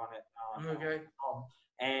and the one at Tom.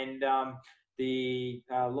 And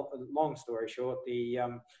long story short, the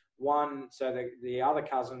other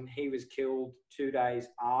cousin, he was killed 2 days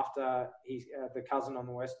after the cousin on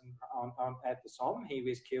the Western at the Somme. He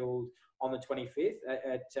was killed on the 25th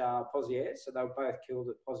at Pozières, so they were both killed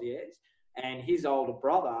at Pozières. And his older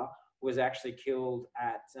brother was actually killed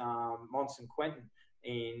at Mont-Saint-Quentin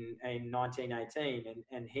in 1918,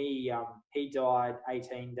 and he died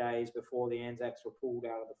 18 days before the Anzacs were pulled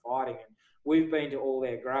out of the fighting. And we've been to all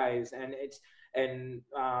their graves, and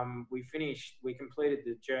we completed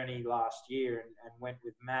the journey last year and went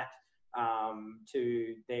with Matt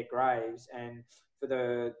to their graves, and we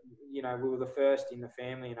were the first in the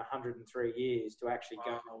family in 103 years to actually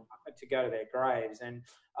go to their graves. And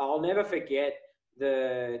I'll never forget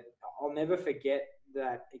that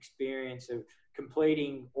experience of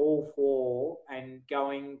completing all 4 and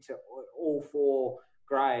going to all 4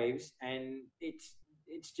 graves, and it's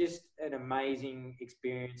just an amazing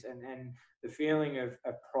experience, and the feeling of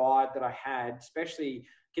pride that I had, especially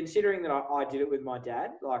considering that I did it with my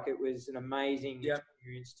dad. Like, it was an amazing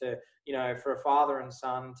experience to, for a father and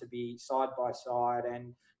son to be side by side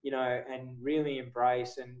and, and really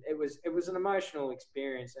embrace. And it was an emotional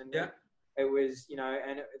experience. And it was,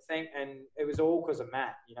 and it was all because of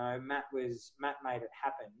Matt. Matt made it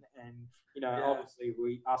happen. And, obviously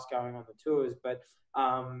us going on the tours, but,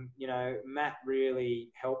 Matt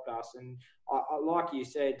really helped us. And I like you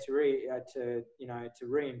said, to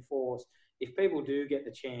reinforce, if people do get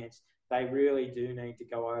the chance, they really do need to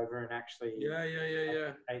go over and actually.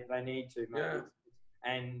 They need to.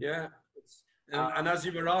 And as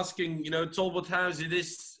you were asking, Talbot House, it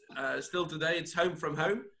is still today. It's home from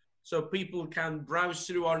home, so people can browse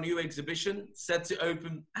through our new exhibition, set to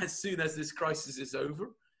open as soon as this crisis is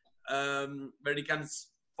over, where you can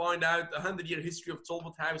find out the 100-year history of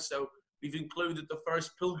Talbot House. So we've included the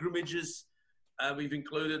first pilgrimages, we've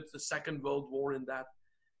included the Second World War in that.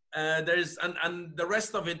 There's and the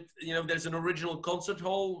rest of it, there's an original concert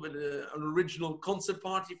hall with an original concert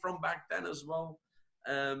party from back then as well.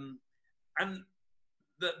 And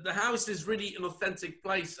the house is really an authentic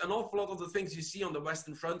place. An awful lot of the things you see on the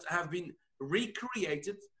Western Front have been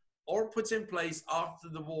recreated or put in place after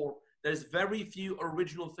the war. There's very few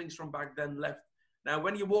original things from back then left. Now,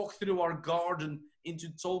 when you walk through our garden into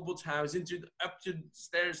Talbot House, up to the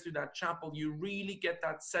stairs to that chapel, you really get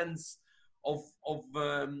that sense of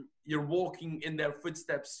you're walking in their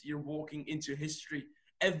footsteps, you're walking into history.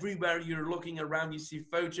 Everywhere you're looking around, you see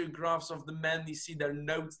photographs of the men, you see their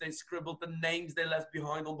notes they scribbled, the names they left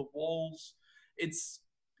behind on the walls. It's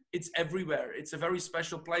it's everywhere. It's a very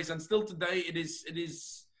special place, and still today it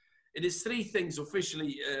is three things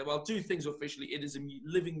officially. Two things officially. It is a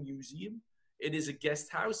living museum. It is a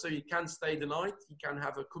guest house, so you can stay the night. You can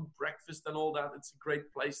have a cooked breakfast and all that. It's a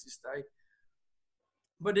great place to stay.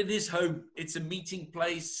 But it is home. It's a meeting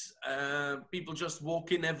place. People just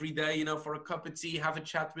walk in every day, for a cup of tea, have a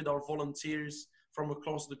chat with our volunteers from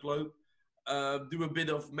across the globe, do a bit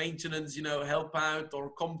of maintenance, help out,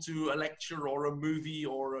 or come to a lecture or a movie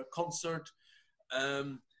or a concert.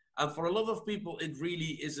 And for a lot of people, it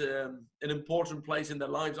really is an important place in their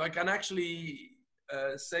lives. I can actually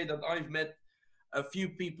say that I've met a few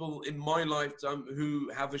people in my lifetime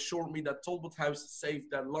who have assured me that Talbot House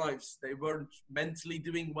saved their lives. They weren't mentally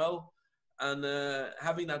doing well, and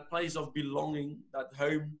having that place of belonging, that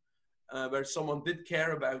home where someone did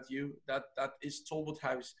care about you, that is Talbot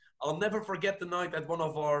House. I'll never forget the night that one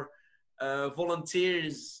of our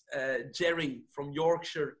volunteers, Jerry from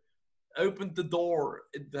Yorkshire, opened the door.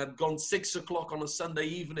 It had gone 6 o'clock on a Sunday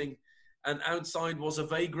evening, and outside was a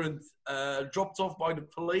vagrant dropped off by the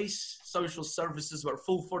police. Social services were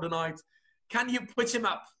full for the night. Can you put him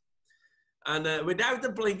up? And without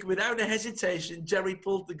a blink, without a hesitation, Jerry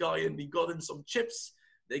pulled the guy in. He got him some chips.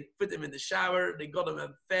 They put him in the shower. They got him a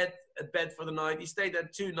bed for the night. He stayed there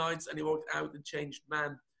 2 nights, and he walked out a changed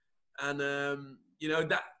man. And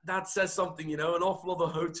that says something. An awful lot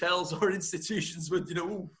of hotels or institutions would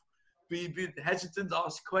be a bit hesitant,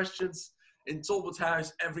 ask questions. In Talbot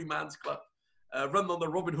House, every man's club, run on the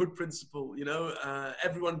Robin Hood principle.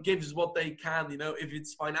 Everyone gives what they can. If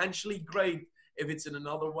it's financially great, if it's in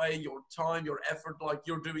another way, your time, your effort, like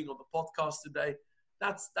you're doing on the podcast today,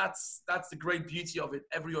 that's the great beauty of it.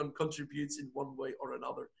 Everyone contributes in one way or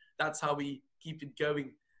another. That's how we keep it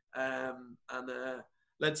going.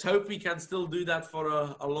 Let's hope we can still do that for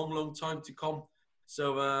a long, long time to come.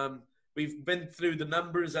 So we've been through the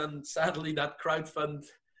numbers, and sadly that crowdfund,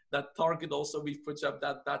 that target also we've put up,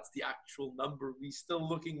 that's the actual number. We're still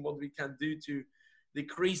looking what we can do to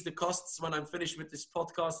decrease the costs. When I'm finished with this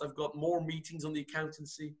podcast, I've got more meetings on the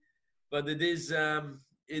accountancy, but it's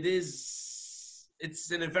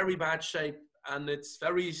in a very bad shape, and it's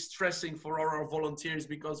very stressing for our volunteers,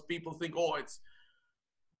 because people think,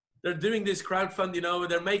 they're doing this crowdfund,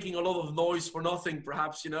 they're making a lot of noise for nothing,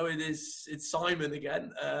 perhaps, it's Simon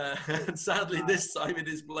again. And sadly, this time it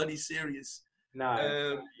is bloody serious. No,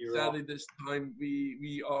 sadly, right. This time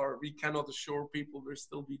we cannot assure people we'll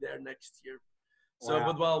still be there next year. So,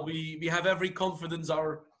 wow. But we have every confidence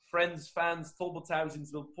our friends, fans, Talbot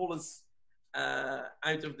Housings will pull us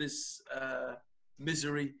out of this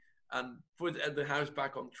misery and put the house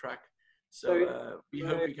back on track. So we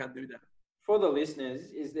hope we can do that. For the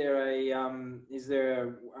listeners, is there a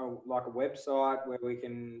like a website where we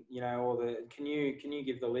can, can you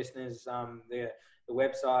give the listeners the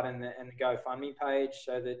website and the GoFundMe page,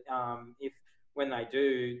 so that if when they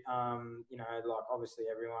do, like obviously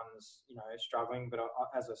everyone's struggling, but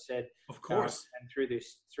as I said, of course, and through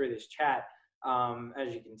this chat,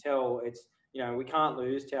 as you can tell, it's we can't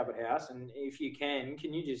lose Talbot House, and if you can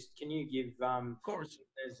you give of course,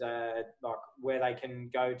 there's like where they can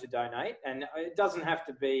go to donate, and it doesn't have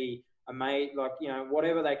to be a mate, like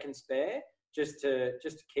whatever they can spare, just to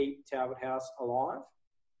keep Talbot House alive.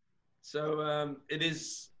 So it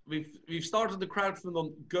is. We've started the crowdfund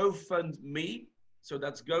on GoFundMe. So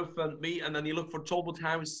that's GoFundMe, and then you look for Talbot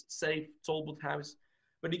House, Save Talbot House.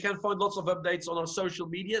 But you can find lots of updates on our social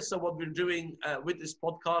media. So what we're doing with this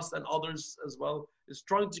podcast and others as well is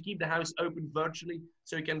trying to keep the house open virtually.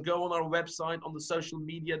 So you can go on our website, on the social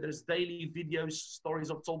media. There's daily videos, stories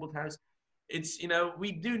of Talbot House. It's,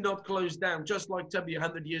 we do not close down. Just like Tubby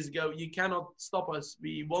 100 years ago, you cannot stop us.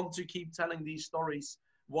 We want to keep telling these stories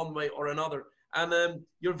one way or another. And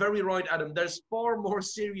you're very right, Adam. There's far more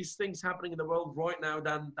serious things happening in the world right now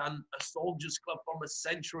than a soldiers' club from a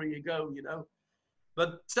century ago,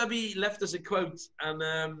 But Tubby left us a quote, and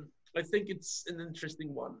I think it's an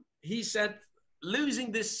interesting one. He said,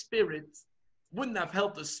 "Losing this spirit wouldn't have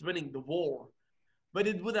helped us winning the war, but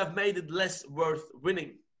it would have made it less worth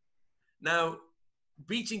winning." Now,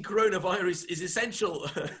 beating coronavirus is essential,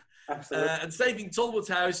 and saving Talbot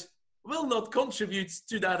House will not contribute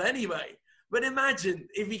to that anyway. But imagine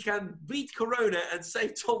if we can beat Corona and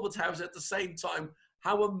save Talbot House at the same time.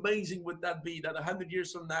 How amazing would that be, that 100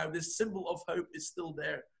 years from now, this symbol of hope is still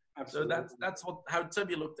there. Absolutely. So that's how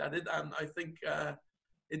Tubby looked at it. And I think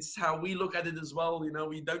it's how we look at it as well.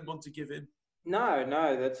 We don't want to give in. No, and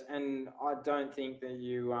I don't think that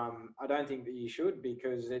you should,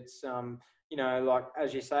 because it's, like,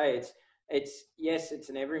 as you say, it's yes, it's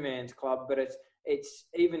an everyman's club, but it's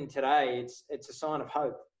even today, it's a sign of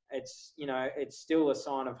hope. it's it's still a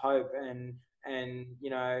sign of hope. And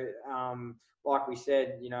like we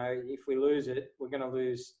said, if we lose it, we're going to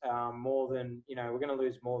lose more than we're going to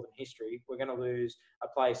lose more than history. We're going to lose a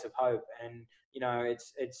place of hope. And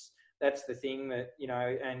it's that's the thing that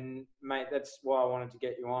and mate, that's why I wanted to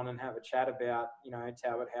get you on and have a chat about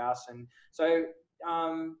Talbot House. And so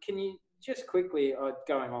can you just quickly,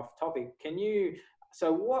 going off topic,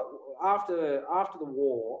 so what after the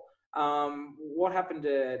war, what happened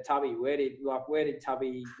to Tubby? Where did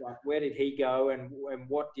Tubby, where did he go, and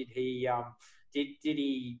what did he did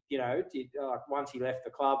he once he left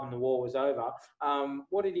the club and the war was over,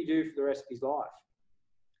 what did he do for the rest of his life?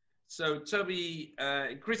 So Tubby,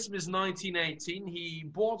 Christmas 1918, he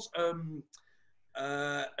bought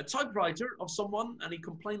a typewriter of someone, and he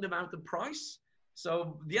complained about the price.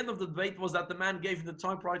 So the end of the debate was that the man gave him the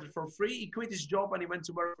typewriter for free. He quit his job and he went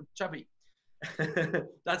to work for Tubby.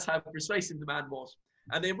 That's how persuasive the man was.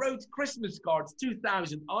 And they wrote Christmas cards,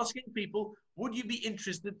 2000, asking people, would you be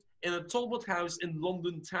interested in a Talbot House in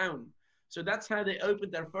London town? So that's how they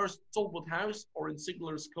opened their first Talbot House, or in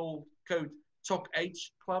Sigler's code, Talk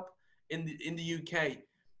H Club in the UK.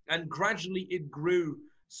 And gradually it grew.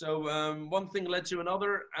 So one thing led to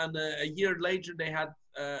another, and a year later they had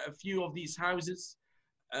a few of these houses.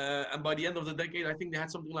 And by the end of the decade, I think they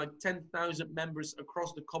had something like 10,000 members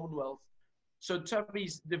across the Commonwealth. So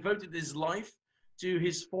Tubby's devoted his life to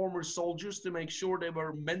his former soldiers to make sure they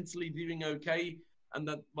were mentally doing okay, and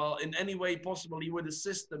that, well, in any way possible, he would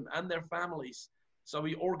assist them and their families. So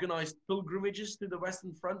he organized pilgrimages to the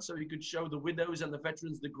Western Front so he could show the widows and the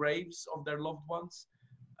veterans the graves of their loved ones.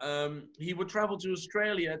 He would travel to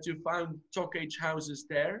Australia to found Talk H houses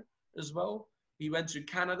there as well. He went to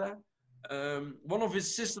Canada. One of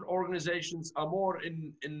his sister organizations, Amor,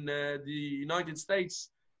 in the United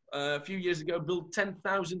States, a few years ago, built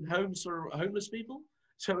 10,000 homes for homeless people.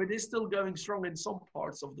 So it is still going strong in some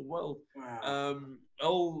parts of the world. Wow.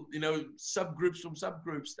 All, subgroups from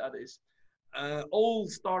subgroups, that is. All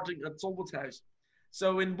starting at Talbot House.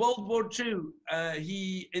 So in World War II,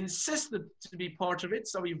 he insisted to be part of it.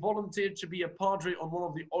 So he volunteered to be a padre on one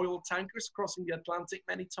of the oil tankers crossing the Atlantic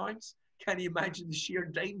many times. Can you imagine the sheer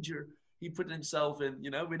danger he put himself in,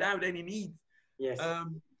 without any need? Yes.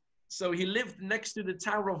 So he lived next to the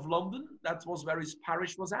Tower of London. That was where his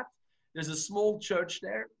parish was at. There's a small church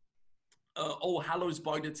there, All Hallows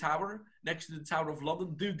by the Tower, next to the Tower of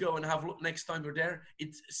London. Do go and have a look next time you're there.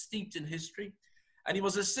 It's steeped in history. And he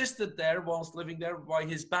was assisted there whilst living there by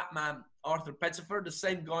his Batman, Arthur Pettifer, the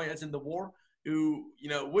same guy as in the war, who,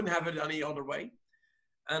 wouldn't have it any other way.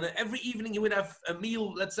 And every evening he would have a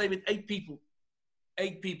meal, let's say, with 8 people.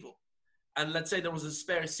 8 people. And let's say there was a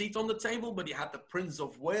spare seat on the table, but he had the Prince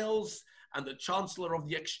of Wales and the Chancellor of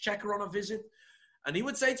the Exchequer on a visit. And he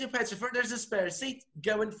would say to Pettifer, there's a spare seat,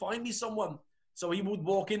 go and find me someone. So he would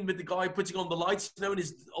walk in with the guy putting on the lights, in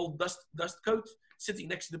his old dust coat, sitting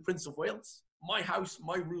next to the Prince of Wales. My house,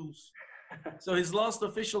 my rules. So his last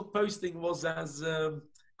official posting was as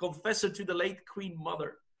confessor to the late Queen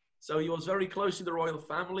Mother. So he was very close to the royal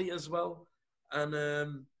family as well.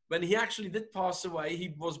 And when he actually did pass away,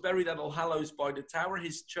 he was buried at All Hallows by the Tower,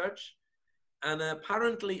 his church. And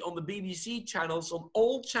apparently on the BBC channels, on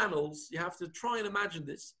all channels, you have to try and imagine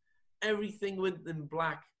this, everything went in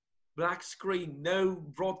black screen, no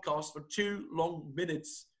broadcast for 2 long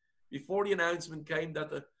minutes before the announcement came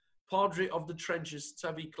that the Padre of the Trenches,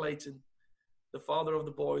 Tubby Clayton, the father of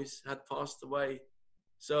the boys, had passed away.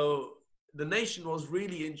 So the nation was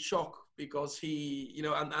really in shock because he,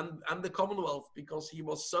 and the Commonwealth, because he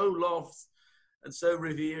was so loved and so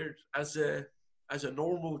revered as a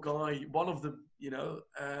normal guy, one of them, who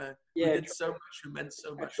did so much, who meant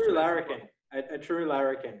so much. A true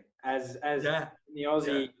larrikin, as in the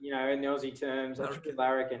Aussie, in the Aussie terms, a true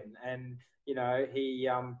larrikin. And, he,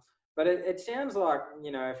 but it sounds like,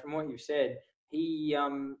 from what you've said, he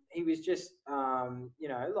was just,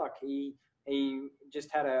 like he just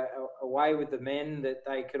had a way with the men that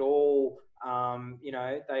they could all,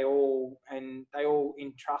 they all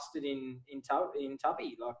entrusted in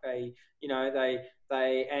Tubby. Like they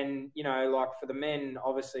like for the men,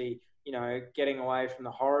 obviously, getting away from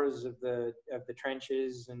the horrors of the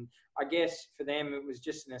trenches, and I guess for them it was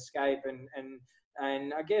just an escape,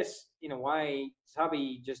 and I guess in a way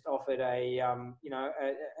Tubby just offered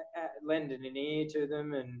lended an ear to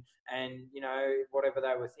them, and whatever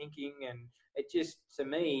they were thinking, and it just, to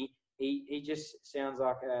me, he just sounds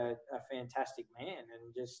like a fantastic man,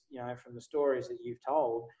 and just from the stories that you've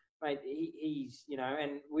told, mate, he's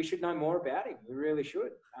and we should know more about him. We really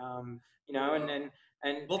should,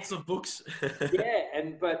 and lots of books. Yeah,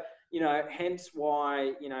 but hence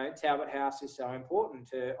why, Talbot House is so important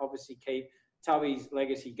to obviously keep Tubby's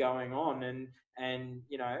legacy going on. And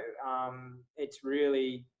it's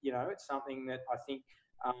really, it's something that I think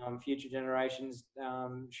future generations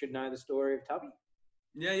should know the story of Tubby.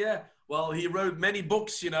 Yeah. Well, he wrote many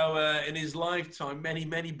books, in his lifetime,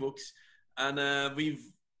 many books. And we've,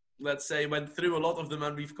 let's say, went through a lot of them,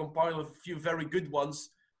 and we've compiled a few very good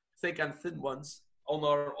ones, thick and thin ones, on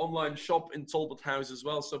our online shop in Talbot House as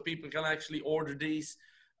well. So people can actually order these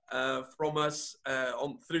from us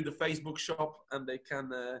through the Facebook shop, and they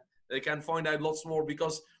can find out lots more.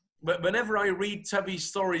 Because whenever I read Tubby's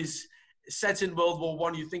stories set in World War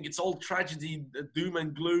One, you think it's all tragedy, doom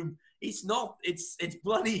and gloom. It's not. It's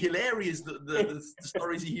bloody hilarious, the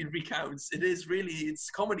stories he recounts. It is really, it's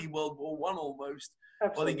comedy World War One almost.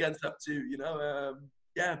 Absolutely. What he gets up to,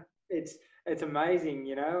 yeah. It's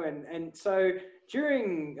amazing, and so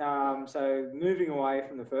during so moving away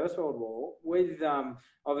from the First World War, with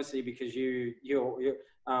obviously because your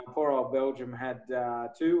poor old Belgium had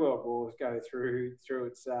 2 world wars go through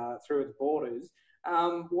its borders.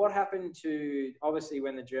 What happened to, obviously,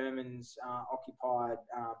 when the Germans occupied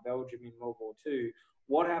Belgium in World War II?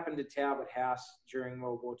 What happened to Talbot House during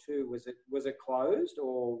World War II? Was it closed,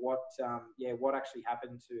 or what? What actually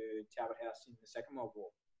happened to Talbot House in the Second World War?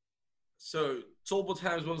 So Talbot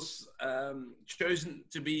House was chosen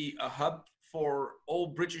to be a hub for all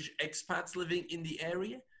British expats living in the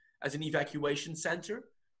area as an evacuation center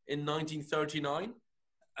in 1939,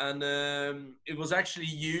 and it was actually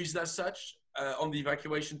used as such on the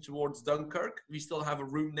evacuation towards Dunkirk. We still have a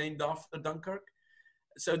room named after Dunkirk.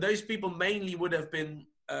 So those people mainly would have been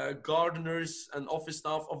gardeners and office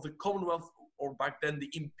staff of the Commonwealth, or back then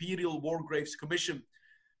the Imperial War Graves Commission.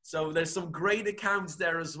 So there's some great accounts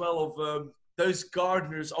there as well of those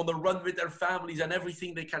gardeners on the run with their families and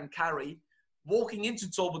everything they can carry, walking into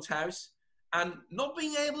Talbot House and not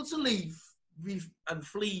being able to leave and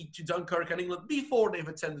flee to Dunkirk and England before they've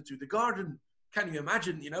attended to the garden. Can you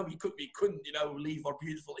imagine? We couldn't, leave our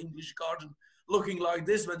beautiful English garden looking like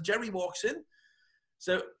this when Jerry walks in.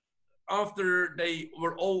 So after they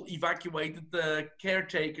were all evacuated, the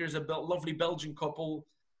caretakers, a lovely Belgian couple,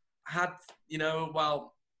 had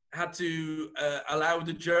to allow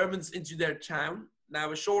the Germans into their town.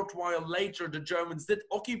 Now, a short while later, the Germans did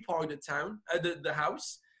occupy the town, the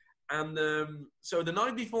house. And so the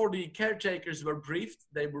night before the caretakers were briefed,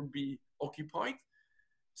 they would be occupied.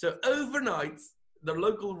 So overnight, the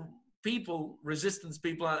local people, resistance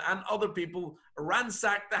people and other people,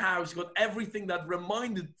 ransacked the house, got everything that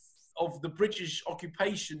reminded of the British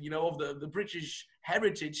occupation, of the British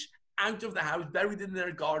heritage out of the house, buried in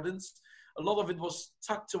their gardens. A lot of it was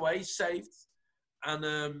tucked away, saved. And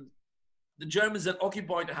the Germans that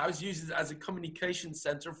occupied the house used it as a communication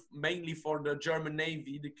center, mainly for the German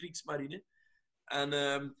Navy, the Kriegsmarine.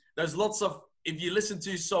 And there's lots of, if you listen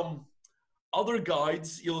to some other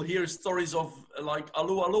guides, you'll hear stories of like,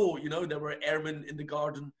 allo, allo, there were airmen in the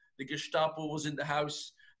garden, the Gestapo was in the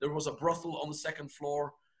house, there was a brothel on the second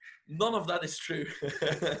floor. None of that is true.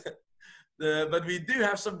 But we do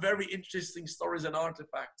have some very interesting stories and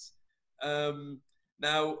artifacts.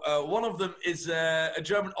 Now, one of them is a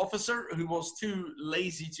German officer who was too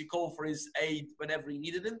lazy to call for his aid whenever he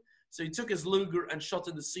needed him. So he took his Luger and shot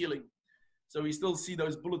in the ceiling. So we still see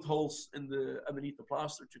those bullet holes underneath the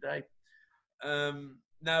plaster today.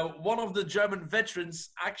 Now, one of the German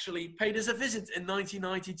veterans actually paid us a visit in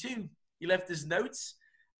 1992. He left his notes,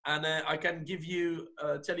 and I can tell you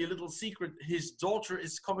a little secret. His daughter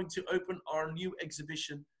is coming to open our new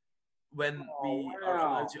exhibition when we are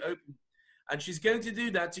allowed to open. And she's going to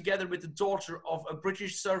do that together with the daughter of a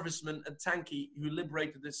British serviceman at Tanki who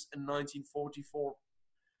liberated us in 1944.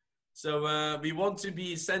 So we want to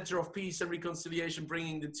be a center of peace and reconciliation,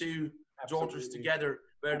 bringing the two daughters together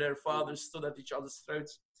where their fathers stood at each other's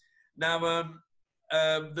throats. Now,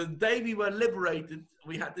 the day we were liberated,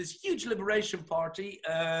 we had this huge liberation party.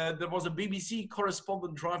 There was a BBC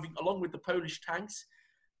correspondent driving along with the Polish tanks.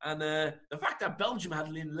 And the fact that Belgium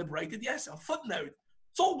had been liberated, yes, a footnote.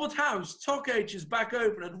 Talbot House, Tokaj is back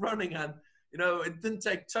open and running, and it didn't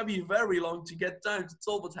take Tubby very long to get down to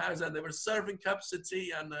Talbot House, and they were serving cups of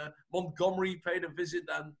tea, and Montgomery paid a visit,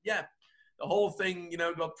 and yeah, the whole thing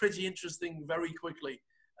got pretty interesting very quickly.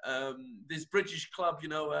 This British club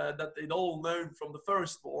that they'd all known from the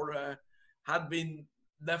First War had been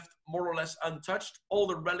left more or less untouched. All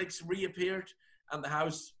the relics reappeared, and the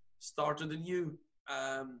house started anew.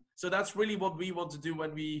 So that's really what we want to do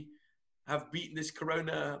when we have beaten this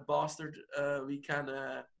Corona bastard. We can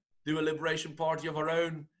do a liberation party of our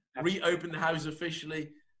own, reopen the house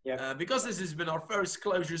officially, Yeah. Because this has been our first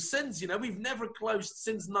closure since, we've never closed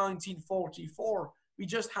since 1944. We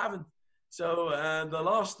just haven't. So the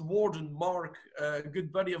last warden, Mark, a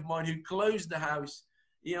good buddy of mine who closed the house,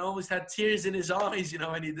 he always had tears in his eyes,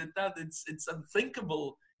 when he did that. It's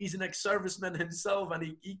unthinkable. He's an ex-serviceman himself,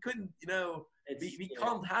 and he couldn't, we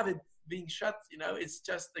can't have it being shut, it's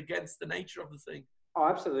just against the nature of the thing. Oh,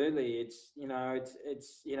 absolutely. It's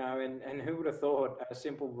and who would have thought a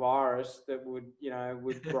simple virus that would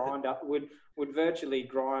grind up, would virtually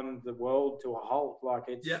grind the world to a halt. Like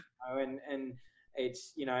it's, and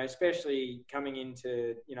it's, especially coming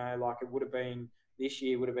into, like it would have been, this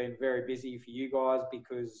year would have been very busy for you guys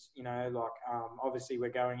because, obviously you were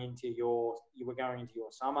going into your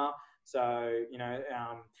summer. So,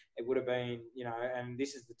 it would have been, and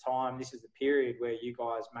this is the period where you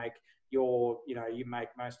guys make you make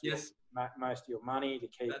most of your money to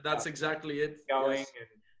keep. That's exactly it. Going.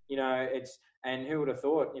 Yes. And who would have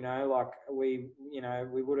thought, we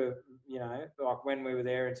would have, like when we were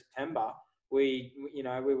there in September, we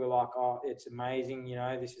were like, oh, it's amazing.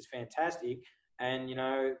 This is fantastic. And,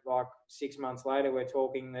 like 6 months later, we're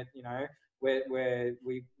talking that,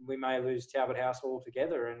 we may lose Talbot House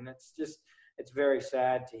altogether. And it's very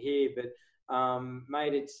sad to hear, but,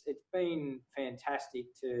 mate, it's been fantastic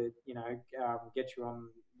to, get you on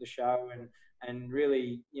the show and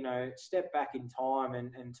really, step back in time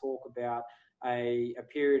and talk about a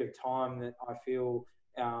period of time that I feel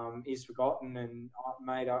is forgotten. And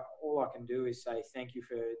mate, all I can do is say thank you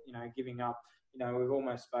for, giving up. We've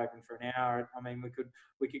almost spoken for an hour. I mean, we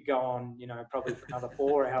could go on, probably for another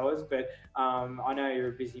 4 hours, but I know you're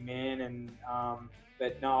a busy man, and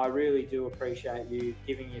but no, I really do appreciate you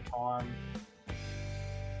giving your time